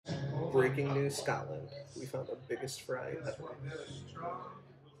Breaking news, Scotland. We found the biggest fry ever.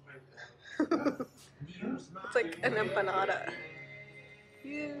 It's like an empanada.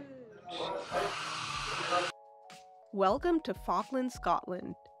 Huge. Welcome to Falkland,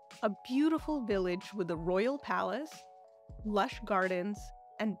 Scotland, a beautiful village with a royal palace, lush gardens,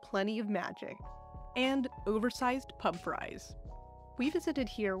 and plenty of magic, and oversized pub fries. We visited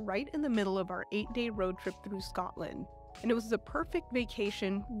here right in the middle of our 8-day road trip through Scotland, and it was the perfect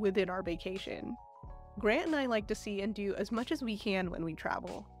vacation within our vacation. Grant and I like to see and do as much as we can when we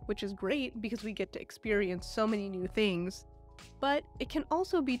travel, which is great because we get to experience so many new things, but it can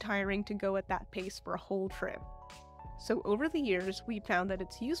also be tiring to go at that pace for a whole trip. So over the years, we found that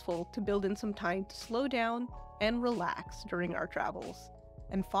it's useful to build in some time to slow down and relax during our travels,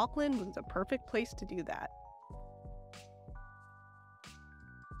 and Falkland was a perfect place to do that.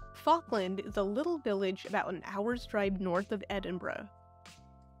 Falkland is a little village about an hour's drive north of Edinburgh.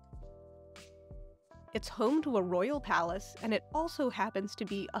 It's home to a royal palace, and it also happens to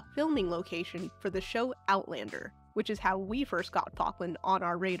be a filming location for the show Outlander, which is how we first got Falkland on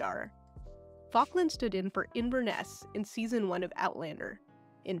our radar. Falkland stood in for Inverness in Season 1 of Outlander.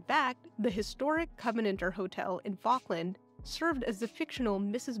 In fact, the historic Covenanter Hotel in Falkland served as the fictional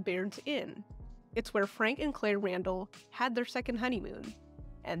Mrs. Baird's Inn. It's where Frank and Claire Randall had their second honeymoon.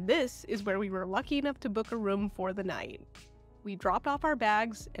 And this is where we were lucky enough to book a room for the night. We dropped off our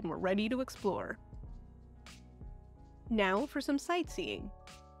bags and were ready to explore. Now for some sightseeing.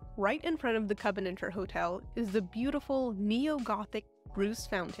 Right in front of the Covenanter Hotel is the beautiful neo-Gothic Bruce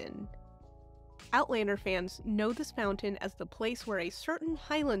Fountain. Outlander fans know this fountain as the place where a certain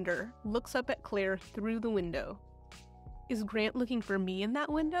Highlander looks up at Claire through the window. Is Grant looking for me in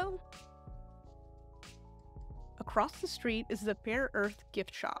that window? Across the street is the Fair Earth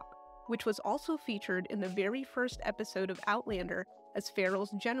gift shop, which was also featured in the very first episode of Outlander as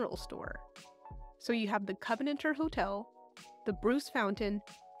Farrell's general store. So you have the Covenanter Hotel, the Bruce Fountain,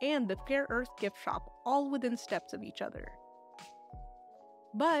 and the Fair Earth gift shop all within steps of each other.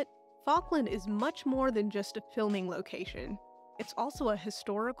 But Falkland is much more than just a filming location. It's also a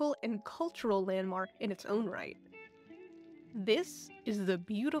historical and cultural landmark in its own right. This is the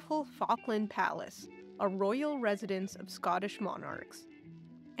beautiful Falkland Palace, a royal residence of Scottish monarchs,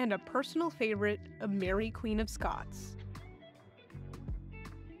 and a personal favorite of Mary Queen of Scots.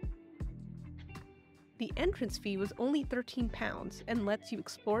 The entrance fee was only £13 and lets you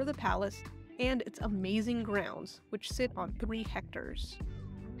explore the palace and its amazing grounds, which sit on 3 hectares.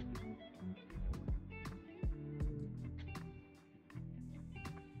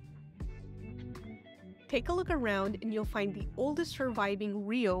 Take a look around and you'll find the oldest surviving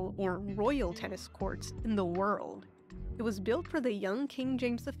real or royal tennis courts in the world. It was built for the young King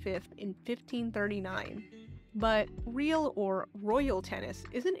James V in 1539. But real or royal tennis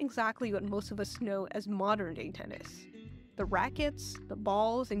isn't exactly what most of us know as modern-day tennis. The rackets, the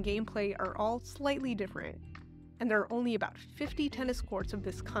balls, and gameplay are all slightly different, and there are only about 50 tennis courts of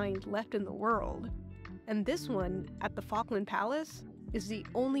this kind left in the world. And this one, at the Falkland Palace, is the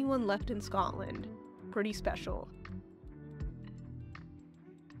only one left in Scotland. Pretty special.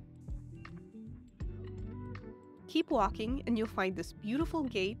 Keep walking and you'll find this beautiful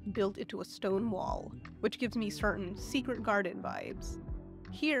gate built into a stone wall, which gives me certain secret garden vibes.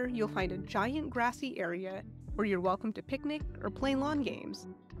 Here you'll find a giant grassy area where you're welcome to picnic or play lawn games.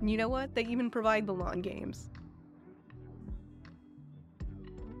 And you know what? They even provide the lawn games.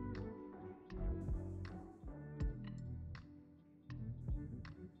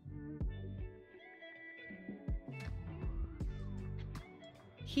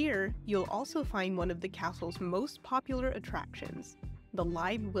 Here, you'll also find one of the castle's most popular attractions, the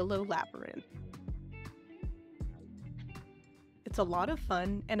Live Willow Labyrinth. It's a lot of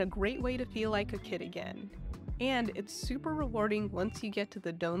fun and a great way to feel like a kid again. And it's super rewarding once you get to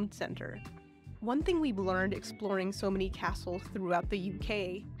the domed center. One thing we've learned exploring so many castles throughout the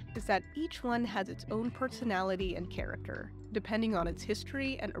UK is that each one has its own personality and character, depending on its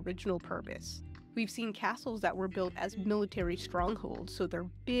history and original purpose. We've seen castles that were built as military strongholds, so they're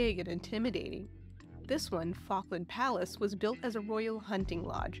big and intimidating. This one, Falkland Palace, was built as a royal hunting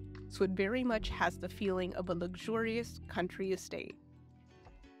lodge, so it very much has the feeling of a luxurious country estate.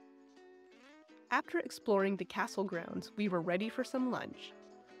 After exploring the castle grounds, we were ready for some lunch.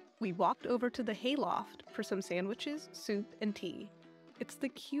 We walked over to the Hayloft for some sandwiches, soup, and tea. It's the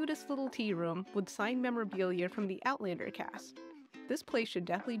cutest little tea room with signed memorabilia from the Outlander cast. This place should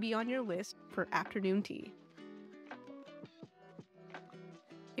definitely be on your list for afternoon tea.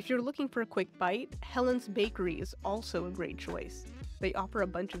 If you're looking for a quick bite, Helen's Bakery is also a great choice. They offer a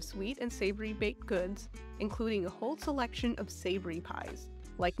bunch of sweet and savory baked goods, including a whole selection of savory pies.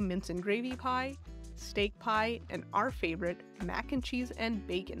 like mince and gravy pie, steak pie, and our favorite, mac and cheese and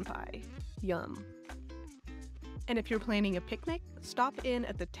bacon pie. Yum. And if you're planning a picnic, stop in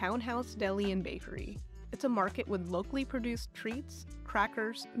at the Townhouse Deli and Bakery. It's a market with locally produced treats,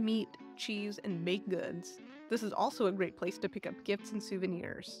 crackers, meat, cheese, and baked goods. This is also a great place to pick up gifts and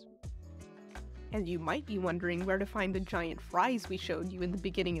souvenirs. And you might be wondering where to find the giant fries we showed you in the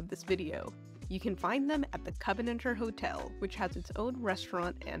beginning of this video. You can find them at the Covenanter Hotel, which has its own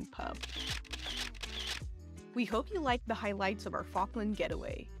restaurant and pub. We hope you liked the highlights of our Falkland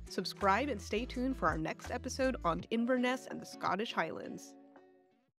getaway. Subscribe and stay tuned for our next episode on Inverness and the Scottish Highlands.